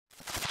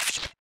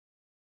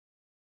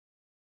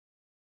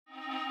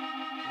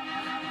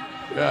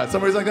Yeah,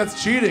 somebody's like,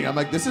 that's cheating. I'm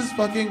like, this is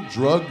fucking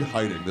drug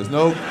hiding. There's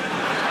no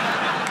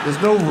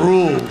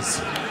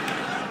rules.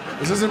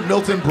 This isn't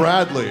Milton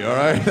Bradley, all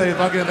right?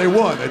 They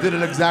won. They did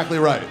it exactly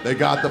right. They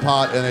got the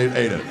pot and they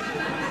ate it.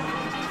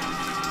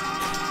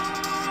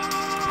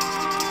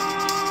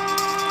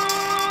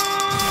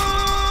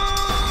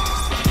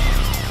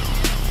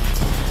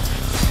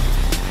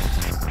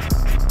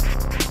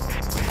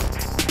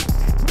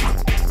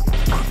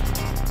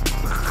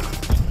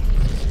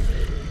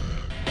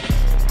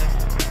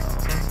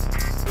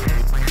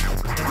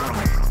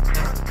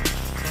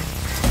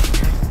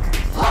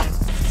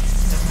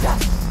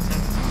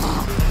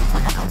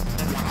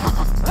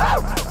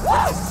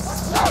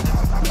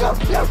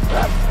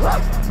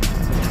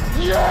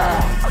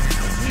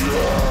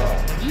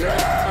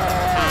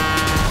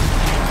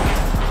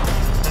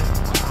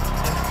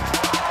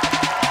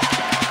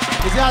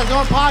 He's got his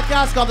own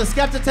podcast called The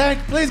Skeptic Tank.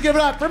 Please give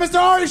it up for Mr.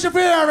 Ari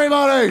Shaffir,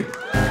 everybody!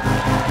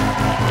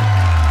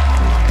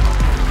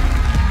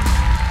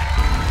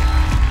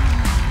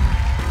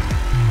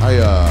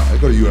 I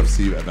go to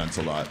UFC events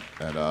a lot,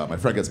 and my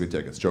friend gets me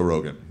tickets, Joe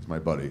Rogan. He's my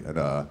buddy. And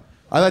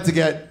I like to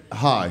get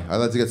high. I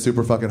like to get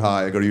super fucking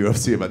high. I go to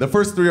UFC events. The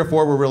first 3 or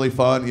 4 were really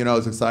fun. You know, it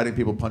was exciting,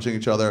 people punching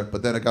each other,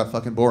 but then it got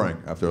fucking boring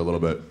after a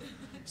little bit.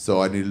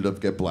 So I needed to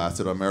get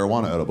blasted on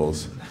marijuana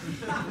edibles.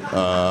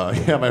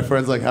 Yeah, my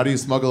friend's like, how do you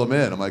smuggle them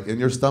in? I'm like, in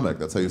your stomach.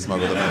 That's how you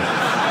smuggle them in.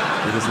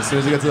 You just, as soon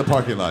as you get to the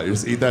parking lot, you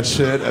just eat that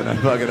shit and then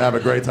fucking have a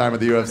great time at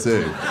the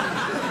UFC.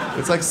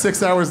 It's like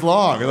 6 hours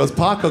long, and those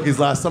pot cookies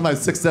last sometimes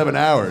 6, 7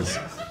 hours.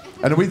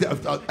 And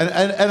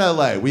in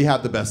LA, we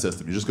have the best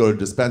system. You just go to a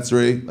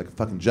dispensary, like a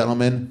fucking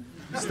gentleman,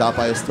 stop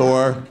by a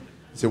store,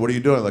 say, what are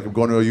you doing? Like, I'm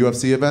going to a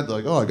UFC event. They're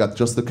like, oh, I got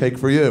just the cake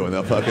for you. And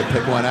they'll fucking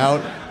pick one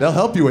out. They'll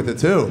help you with it,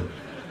 too.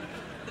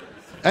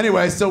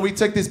 Anyway, so we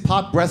take these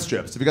pot breast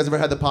strips. Have you guys ever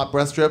had the pot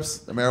breast strips?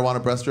 The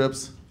marijuana breast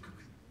strips?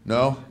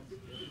 No?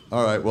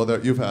 All right, well,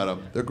 you've had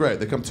them. They're great.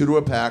 They come 2 to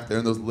a pack. They're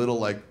in those little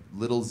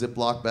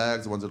Ziploc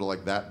bags, the ones that are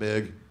like that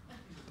big.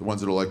 The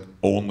ones that are like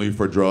only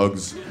for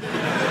drugs.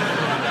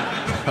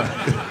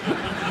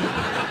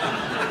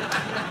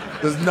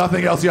 There's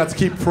nothing else you have to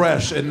keep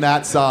fresh in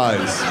that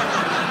size.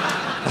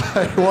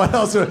 What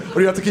else? What, do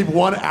you have to keep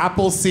one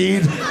apple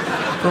seed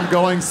from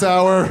going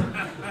sour?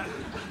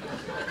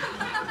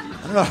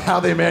 I don't know how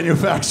they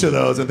manufacture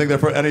those and think they're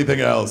for anything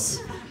else.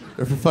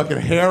 They're for fucking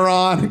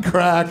heroin,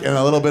 crack, and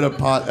a little bit of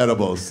pot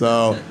edibles.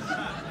 So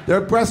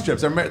they're breast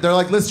strips. They're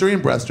like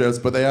Listerine breast strips,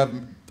 but they have,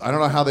 I don't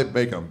know how they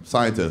make them.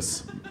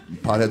 Scientists,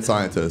 pothead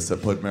scientists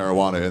that put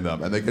marijuana in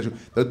them. And they get you,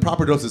 the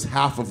proper dose is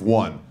half of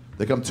one.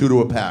 They come 2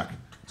 to a pack.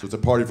 So it's a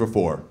party for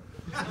 4.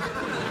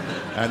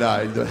 And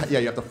yeah,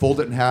 you have to fold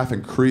it in half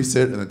and crease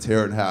it and then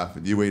tear it in half.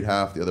 And you eat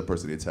half, the other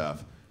person eats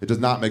half. It does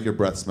not make your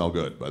breath smell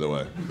good, by the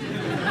way.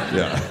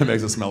 Yeah, it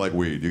makes it smell like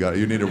weed.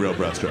 You need a real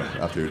breath strip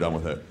after you're done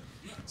with it.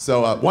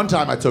 So one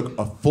time I took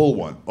a full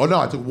one. Oh no,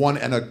 I took 1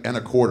 and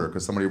a quarter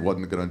because somebody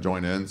wasn't gonna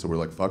join in. So we're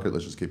like, fuck it,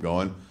 let's just keep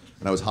going.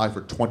 And I was high for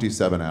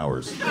 27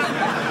 hours.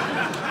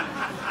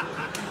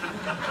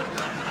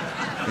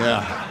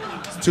 Yeah,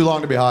 it's too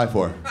long to be high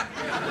for.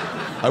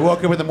 I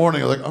woke up in the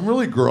morning, I was like, I'm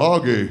really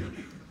groggy.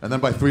 And then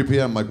by 3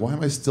 p.m., I'm like, why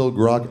am I still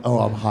groggy? Oh,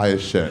 I'm high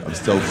as shit. I'm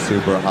still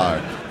super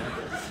high.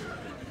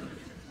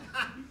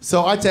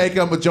 So I take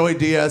him with Joey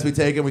Diaz. We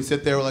take him. We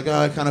sit there. We're like, oh,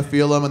 I kind of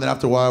feel him. And then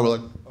after a while, we're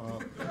like,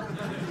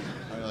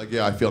 like,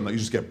 yeah, I feel him. You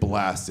just get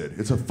blasted.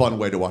 It's a fun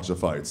way to watch the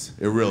fights.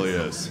 It really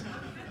is.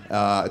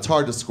 It's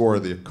hard to score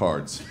the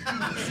cards.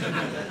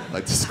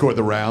 Like to score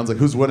the rounds. Like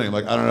who's winning?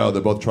 Like I don't know.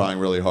 They're both trying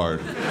really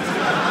hard.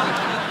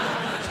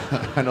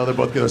 I know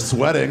they're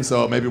sweating.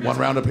 So maybe 1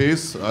 round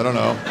apiece. I don't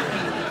know.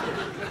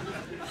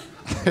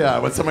 Yeah,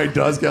 when somebody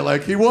does get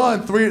like, he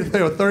won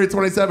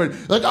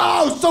 30-27, like,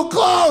 oh, so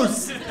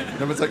close!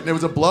 And it's like, it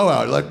was a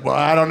blowout. You're like, well,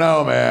 I don't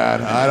know,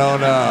 man. I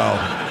don't know.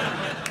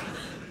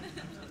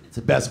 It's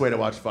the best way to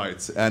watch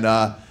fights. And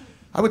I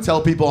would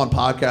tell people on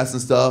podcasts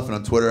and stuff and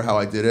on Twitter how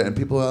I did it, and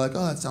people are like,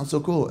 oh, that sounds so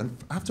cool. And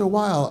after a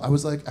while, I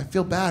was like, I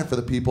feel bad for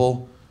the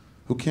people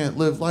who can't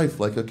live life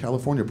like a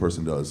California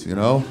person does, you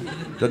know?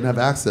 Doesn't have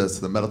access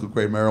to the medical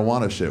grade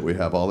marijuana shit we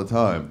have all the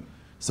time.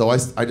 So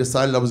I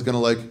decided I was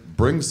gonna like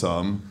bring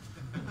some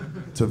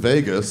to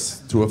Vegas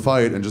to a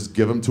fight and just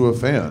give him to a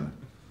fan.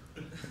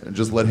 And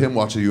just let him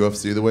watch a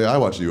UFC the way I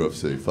watch a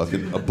UFC.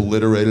 Fucking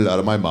obliterated out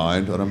of my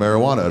mind on a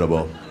marijuana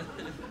edible.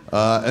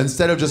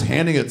 Instead of just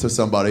handing it to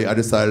somebody, I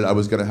decided I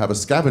was gonna have a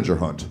scavenger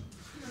hunt.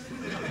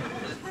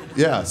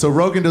 Yeah, so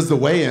Rogan does the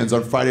weigh-ins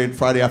on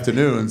Friday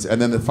afternoons,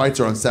 and then the fights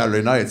are on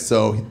Saturday nights,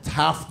 so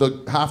half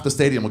the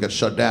stadium will get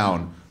shut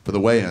down for the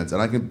weigh-ins,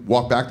 and I can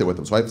walk back there with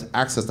them. So I have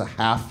access to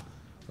half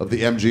of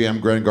the MGM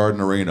Grand Garden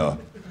Arena.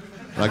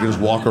 And I can just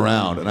walk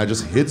around, and I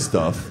just hid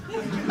stuff.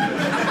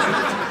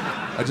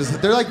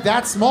 They're like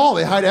that small,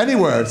 they hide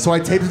anywhere. So I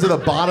taped them to the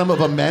bottom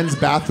of a men's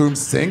bathroom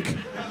sink.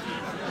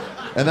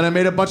 And then I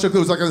made a bunch of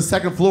clues, like on the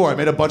 2nd floor, I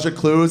made a bunch of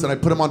clues, and I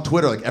put them on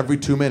Twitter like every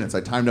 2 minutes.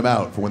 I timed them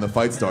out for when the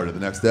fight started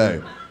the next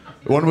day.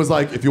 One was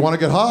like, if you want to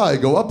get high,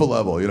 go up a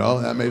level, you know?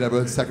 That made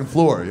everyone 2nd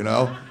floor, you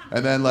know?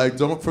 And then like,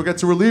 don't forget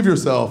to relieve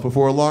yourself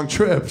before a long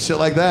trip, shit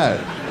like that.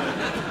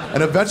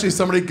 And eventually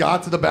somebody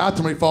got to the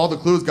bathroom, he followed the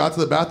clues, got to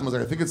the bathroom, was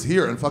like, I think it's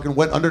here, and fucking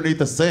went underneath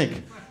the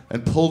sink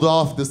and pulled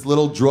off this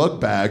little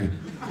drug bag.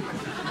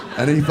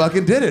 And he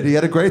fucking did it. He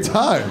had a great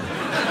time.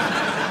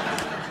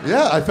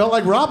 Yeah, I felt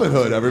like Robin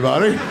Hood,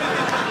 everybody.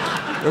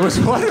 It was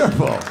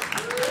wonderful.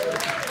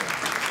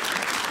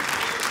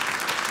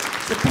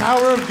 It's the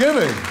power of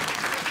giving.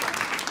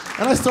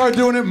 And I started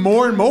doing it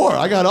more and more.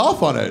 I got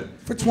off on it.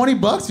 For 20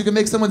 bucks, you can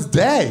make someone's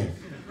day.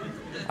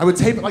 I would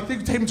tape it, like, you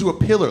could tape them to a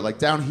pillar, like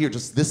down here,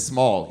 just this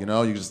small, you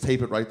know? You just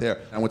tape it right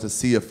there. I went to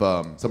see if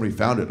somebody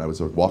found it. I was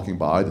like, walking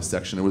by the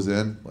section it was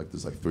in, like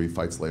there's like 3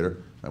 fights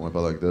later. I went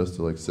by like this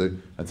to like see,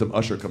 and some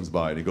usher comes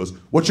by and he goes,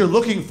 "What you're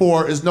looking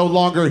for is no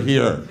longer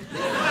here."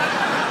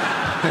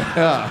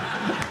 Yeah.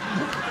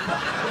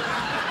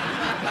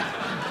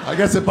 I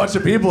guess a bunch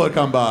of people had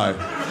come by,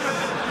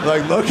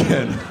 like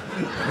looking.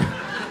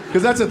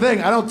 Because that's the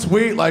thing, I don't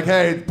tweet like,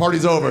 hey,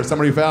 party's over,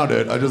 somebody found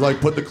it. I just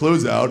like put the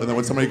clues out, and then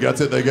when somebody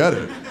gets it, they get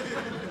it.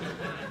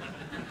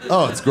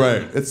 Oh, it's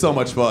great. It's so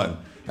much fun.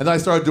 And then I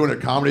started doing it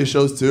at comedy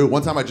shows too.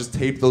 One time I just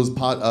taped those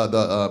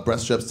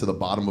breast strips to the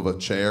bottom of a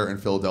chair in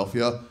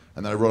Philadelphia,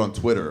 and then I wrote on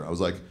Twitter, I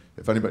was like,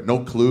 if anybody,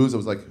 no clues, I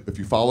was like, if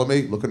you follow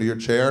me, look under your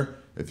chair,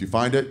 if you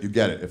find it, you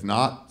get it. If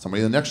not,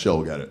 somebody in the next show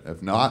will get it.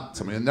 If not,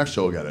 somebody in the next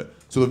show will get it.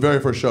 So the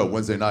very first show,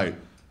 Wednesday night,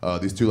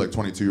 these 2 like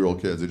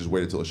 22-year-old kids, they just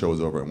waited till the show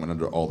was over and went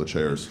under all the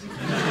chairs.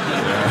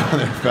 Yeah,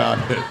 they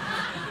found it.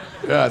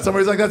 Yeah,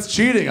 somebody's like, that's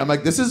cheating. I'm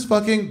like, this is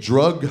fucking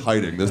drug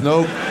hiding. There's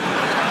no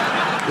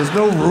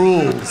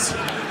rules.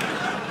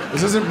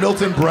 This isn't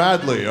Milton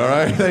Bradley, all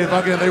right?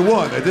 They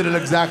won. They did it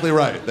exactly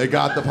right. They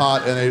got the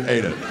pot and they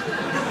ate it.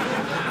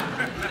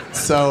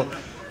 So,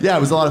 yeah, it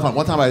was a lot of fun.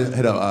 One time I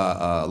hit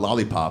a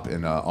lollipop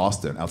in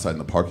Austin, outside in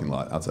the parking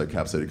lot, outside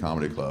Cap City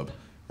Comedy Club.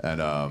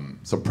 And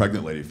some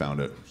pregnant lady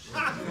found it.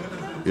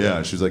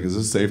 Yeah, she was like, is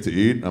this safe to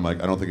eat? I'm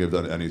like, I don't think I've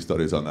done any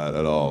studies on that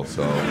at all,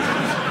 so.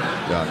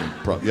 Yeah,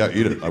 I mean, yeah,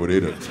 eat it, I would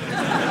eat it.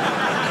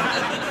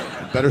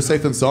 Better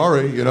safe than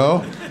sorry, you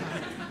know?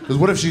 Because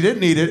what if she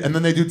didn't eat it, and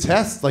then they do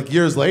tests like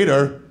years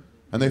later,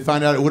 and they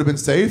find out it would have been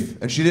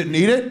safe, and she didn't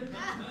eat it?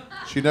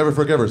 She'd never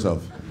forgive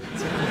herself.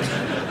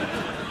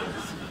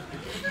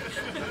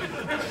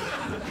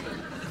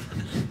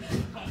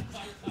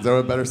 Is that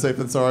what better safe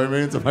than sorry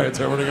means? Am I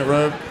interpreting it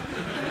right?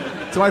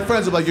 So my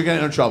friends are like, you're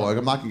getting in trouble. Like,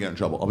 I'm not gonna get in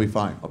trouble. I'll be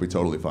fine. I'll be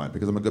totally fine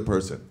because I'm a good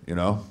person, you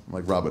know? I'm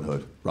like Robin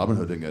Hood. Robin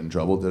Hood didn't get in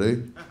trouble, did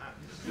he?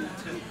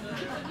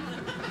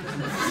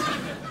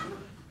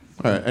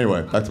 All right,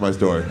 anyway, back to my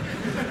story.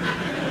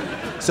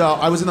 So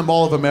I was in the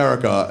Mall of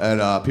America,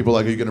 and people were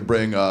like, are you gonna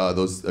bring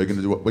those, are you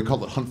gonna do what, we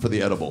call it Hunt for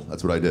the Edible.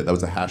 That's what I did. That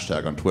was a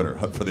hashtag on Twitter,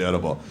 Hunt for the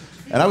Edible.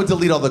 And I would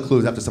delete all the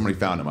clues after somebody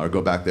found them. I would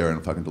go back there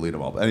and fucking delete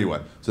them all. But anyway,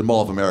 so the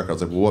Mall of America, I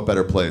was like, well, what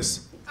better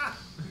place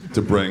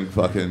to bring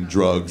fucking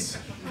drugs,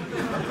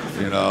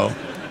 you know?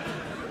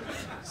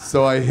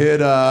 So I hid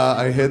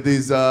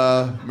these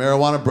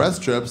marijuana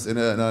breast strips in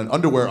an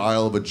underwear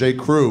aisle of a J.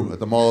 Crew at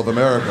the Mall of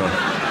America.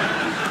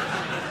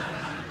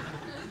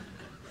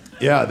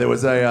 Yeah, there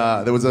was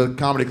a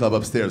comedy club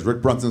upstairs,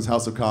 Rick Brunson's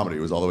House of Comedy.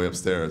 It was all the way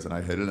upstairs, and I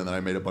hid it, and then I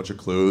made a bunch of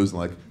clues, and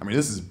like, I mean,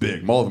 this is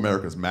big. Mall of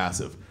America is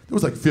massive. There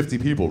was like 50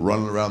 people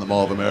running around the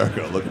Mall of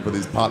America looking for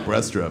these pot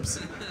breast strips.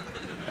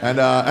 And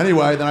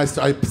anyway, then I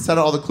set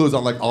all the clues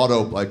on like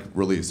auto like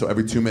release, so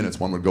every 2 minutes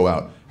one would go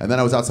out. And then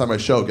I was outside my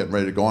show getting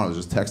ready to go on. I was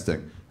just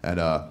texting, and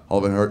all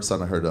of a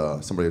sudden I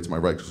heard somebody to my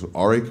right,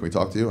 Ari, can we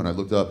talk to you? And I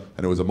looked up,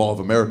 and it was a Mall of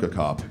America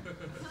cop.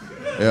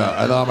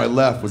 Yeah, and on my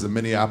left was a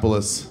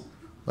Minneapolis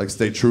like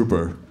state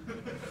trooper,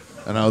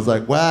 and I was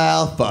like,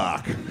 well,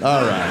 fuck,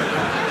 all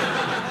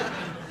right.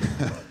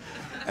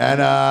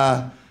 And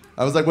I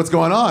was like, what's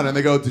going on? And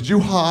they go, did you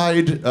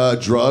hide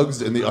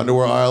drugs in the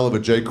underwear aisle of a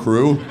J.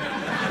 Crew?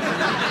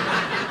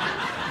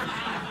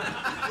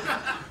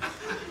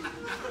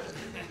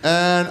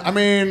 And I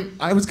mean,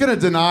 I was gonna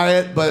deny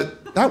it,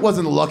 but that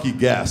wasn't a lucky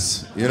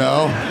guess, you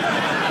know?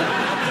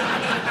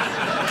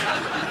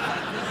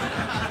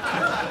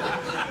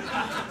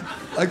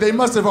 Like, they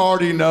must have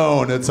already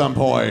known at some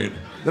point.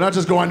 They're not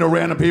just going to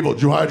random people.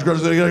 Did you hide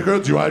drugs in a J. Crew?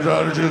 Did you hide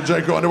drugs in a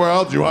J. Crew underwear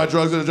aisle? Did you hide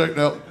drugs in a J. Crew?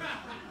 No.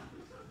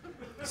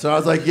 So I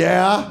was like,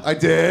 yeah, I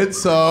did,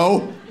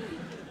 so.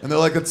 And they're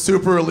like, it's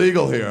super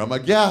illegal here. I'm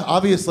like, yeah,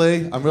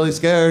 obviously, I'm really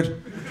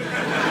scared.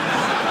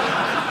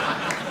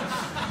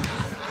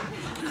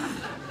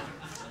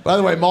 By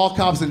the way, mall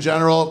cops in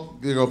general,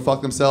 you know,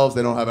 fuck themselves.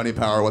 They don't have any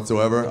power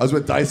whatsoever. I was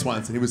with Dice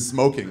once, and he was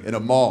smoking in a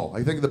mall.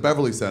 I think at the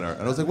Beverly Center.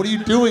 And I was like, what are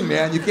you doing,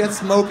 man? You can't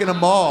smoke in a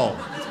mall.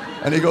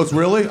 And he goes,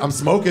 really? I'm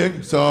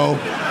smoking, so.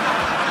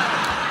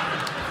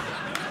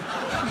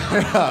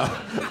 Yeah.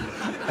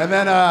 And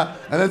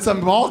then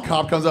some mall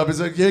cop comes up.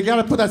 He's like, yeah, you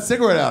gotta put that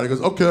cigarette out. He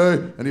goes,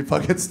 okay. And he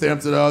fucking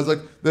stamps it out. I was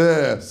like,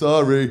 there,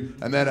 sorry.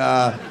 And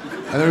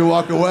then we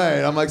walk away.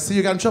 And I'm like, see,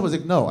 you got in trouble.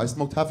 He's like, no, I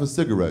smoked half a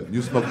cigarette. And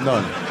you smoked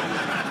none.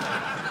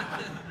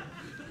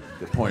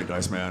 Good point,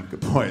 Dice Man.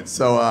 Good point.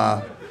 So,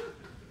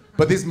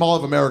 but these Mall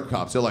of America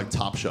cops, they're like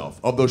top shelf.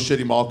 Of those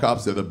shitty mall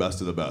cops, they're the best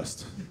of the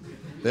best.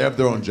 They have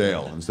their own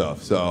jail and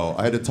stuff. So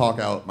I had to talk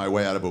out my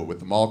way out of it with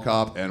the mall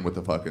cop and with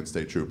the fucking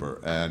state trooper.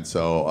 And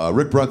so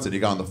Rick Brunson, he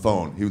got on the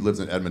phone. He lives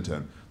in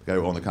Edmonton. The guy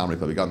who owned the comedy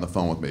club. He got on the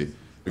phone with me.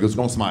 He goes,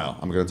 "Don't smile.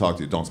 I'm going to talk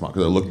to you. Don't smile,"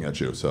 because they're looking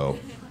at you. So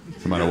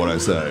no matter what I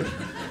say,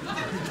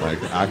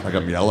 like act like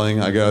I'm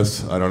yelling, I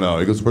guess. I don't know.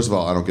 He goes, "First of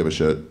all, I don't give a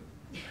shit.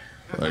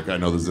 Like, I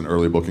know this is an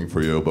early booking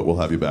for you, but we'll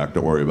have you back.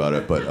 Don't worry about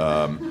it. But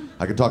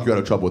I can talk you out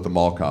of trouble with the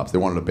mall cops. They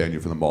wanted to ban you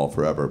from the mall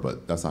forever,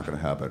 but that's not going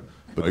to happen."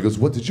 But he goes,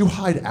 "What, did you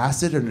hide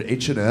acid in an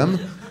H&M?"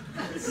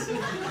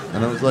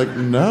 And I was like,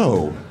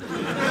 "No."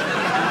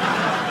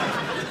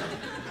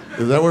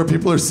 "Is that what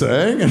people are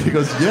saying?" And he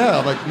goes, "Yeah."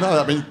 I'm like, "No,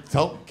 I mean,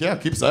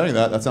 keep saying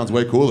that. That sounds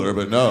way cooler,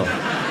 but no."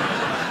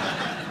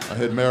 I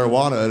hid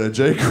marijuana at a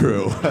J.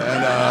 Crew.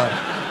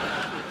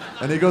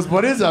 And he goes,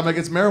 "What is it?" I'm like,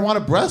 "It's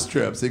marijuana breath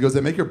strips." He goes, "They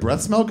make your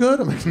breath smell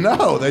good?" I'm like,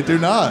 "No, they do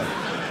not.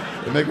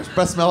 They make your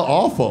breath smell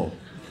awful."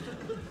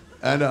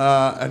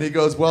 And he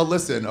goes, "Well,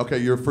 listen, okay,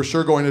 you're for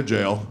sure going to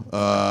jail.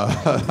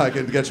 I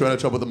can get you out of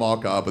trouble with the mall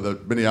cop, with the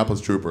Minneapolis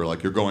trooper,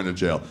 like, you're going to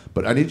jail.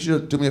 But I need you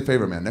to do me a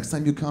favor, man. Next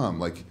time you come,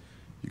 like,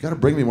 you gotta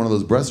bring me one of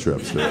those breath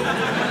strips, dude."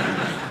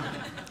 I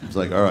was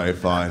like, "All right,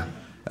 fine."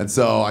 And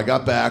so I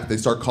got back. They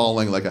start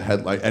calling like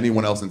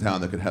anyone else in town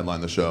that could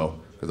headline the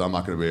show, because I'm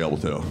not gonna be able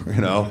to,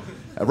 you know?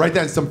 And right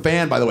then, some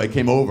fan, by the way,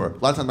 came over. A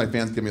lot of times my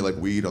fans give me like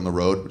weed on the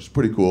road, which is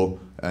pretty cool.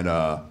 And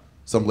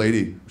some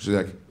lady, she's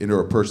like into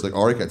her purse, like,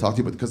 "Ari, can I talk to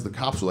you?" But because the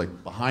cops were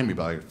like behind me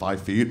by like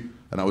 5 feet,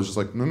 and I was just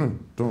like, "No,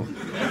 don't."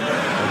 Like,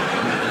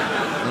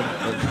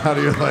 how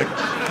do you like,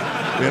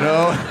 you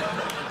know?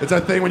 It's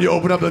that thing when you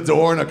open up the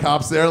door and a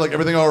cop's there, like,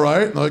 "Everything all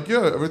right?" And they're like,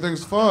 "Yeah,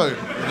 everything's fine," you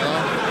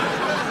know?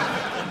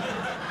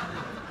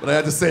 But I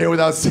had to say it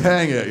without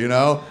saying it, you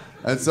know?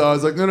 And so I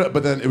was like, no.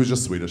 But then it was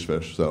just Swedish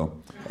fish, so.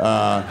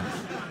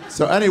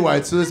 So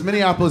anyway, so this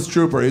Minneapolis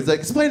trooper, he's like,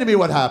 "Explain to me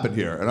what happened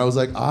here." And I was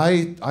like,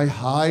 I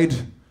hide,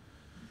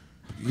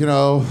 you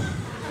know,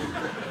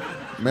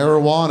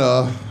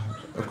 marijuana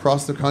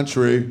across the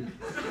country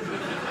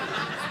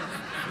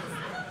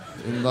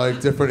in like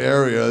different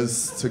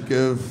areas to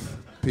give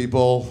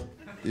people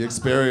the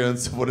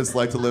experience of what it's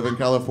like to live in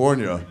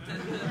California.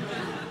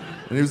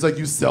 And he was like,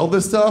 "You sell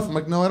this stuff?" I'm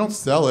like, "No, I don't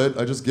sell it.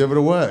 I just give it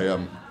away.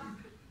 I'm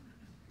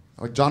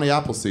like Johnny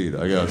Appleseed,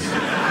 I guess."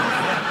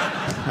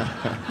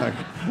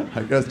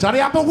 I guess Johnny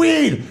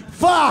Appleweed!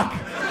 Fuck!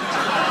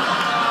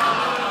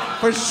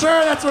 For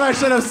sure, that's what I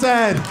should have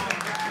said.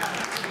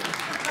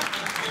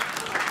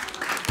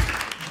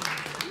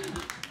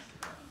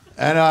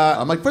 And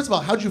I'm like, "First of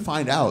all, how'd you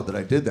find out that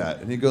I did that?"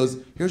 And he goes,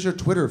 "Here's your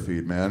Twitter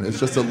feed, man. It's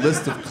just a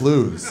list of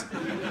clues.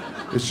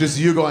 It's just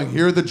you going,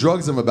 'Here are the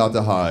drugs I'm about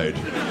to hide.'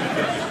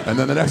 And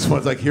then the next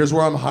one's like, 'Here's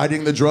where I'm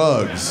hiding the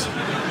drugs.'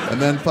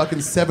 And then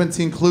fucking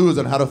 17 clues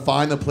on how to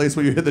find the place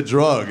where you hid the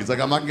drug." He's like,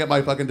 "I'm not gonna get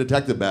my fucking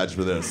detective badge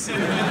for this." And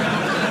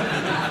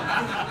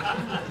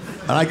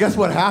I guess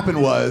what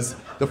happened was,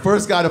 the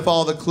first guy to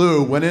follow the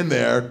clue went in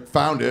there,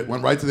 found it,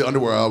 went right to the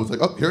underwear aisle, was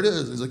like, "Oh, here it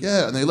is." He's like,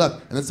 "Yeah," and they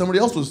left. And then somebody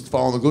else was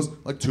following the clues,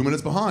 like 2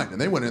 minutes behind.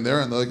 And they went in there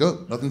and they're like, "Oh,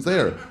 nothing's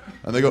there."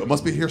 And they go, "It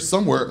must be here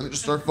somewhere." And they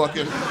just start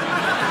fucking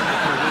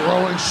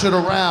throwing shit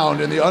around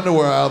in the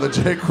underwear aisle, the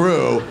J.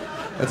 Crew,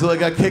 until they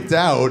got kicked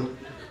out.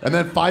 And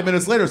then 5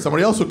 minutes later,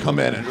 somebody else would come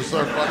in and just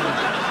start fucking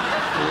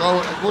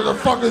throwing, "Where the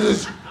fuck are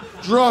these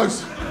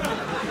drugs?"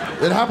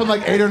 It happened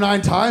like 8 or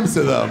 9 times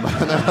to them.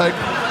 And they're like,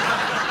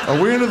 "Are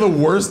we into the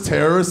worst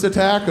terrorist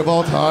attack of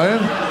all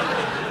time?"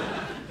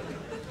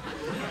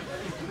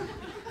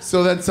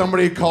 So then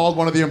somebody called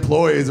one of the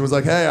employees and was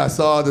like, "Hey, I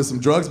saw there's some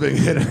drugs being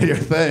hidden in your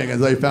thing."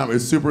 And they found me. It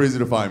was super easy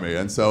to find me.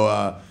 And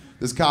so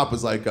this cop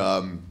was like,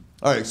 "All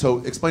right, so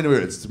explain to me,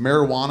 it's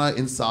marijuana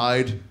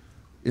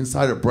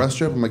inside a breast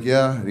strip?" I'm like,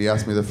 "Yeah." And he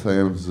asked me the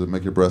same, "Does it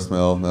make your breath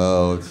smell?"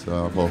 "No, it's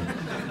awful."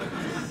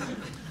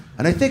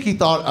 And I think he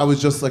thought I was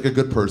just like a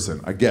good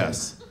person, I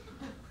guess.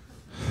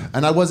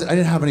 And I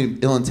didn't have any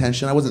ill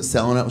intention. I wasn't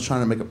selling it. I was trying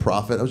to make a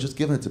profit. I was just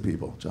giving it to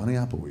people. Johnny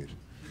Appleweed.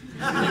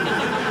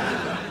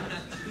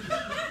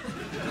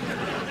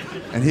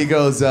 And he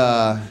goes,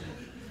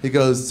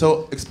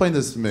 "So explain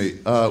this to me.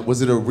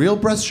 Was it a real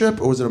breast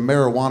strip or was it a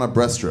marijuana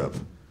breast strip?"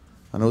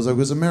 And I was like, "It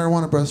was a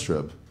marijuana breast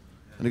strip."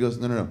 And he goes,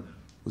 No.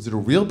 "Was it a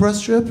real breast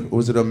strip or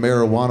was it a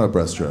marijuana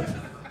breast strip?"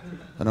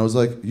 And I was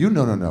like,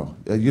 No.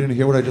 You didn't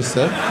hear what I just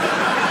said?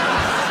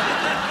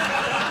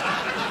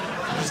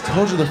 I just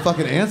told you the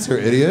fucking answer,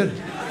 idiot.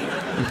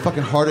 You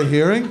fucking hard of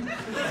hearing?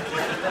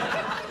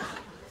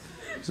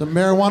 It's a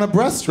marijuana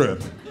breast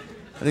strip.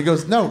 And he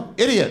goes, "No,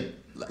 idiot.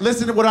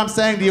 Listen to what I'm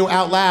saying to you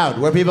out loud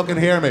where people can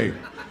hear me.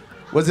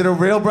 Was it a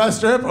real breast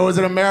strip or was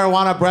it a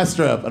marijuana breast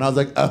strip?" And I was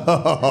like,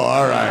 "Oh,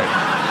 all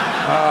right.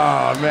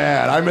 Oh,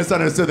 man, I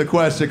misunderstood the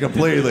question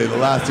completely the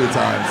last 2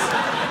 times.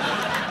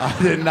 I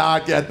did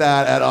not get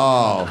that at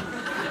all.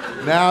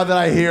 Now that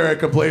I hear it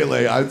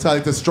completely, I'd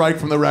like to strike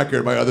from the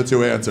record my other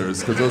 2 answers,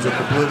 because those are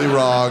completely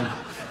wrong.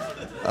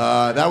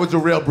 That was a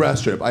real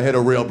breast strip. I hit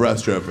a real breast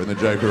strip in the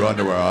J. Crew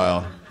underwear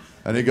aisle."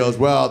 And he goes,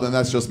 "Well, then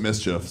that's just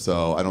mischief,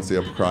 so I don't see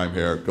a crime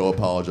here. Go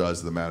apologize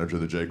to the manager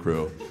of the J.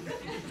 Crew."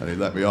 And he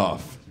let me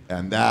off.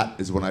 And that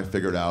is when I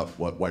figured out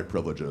what white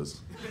privilege is.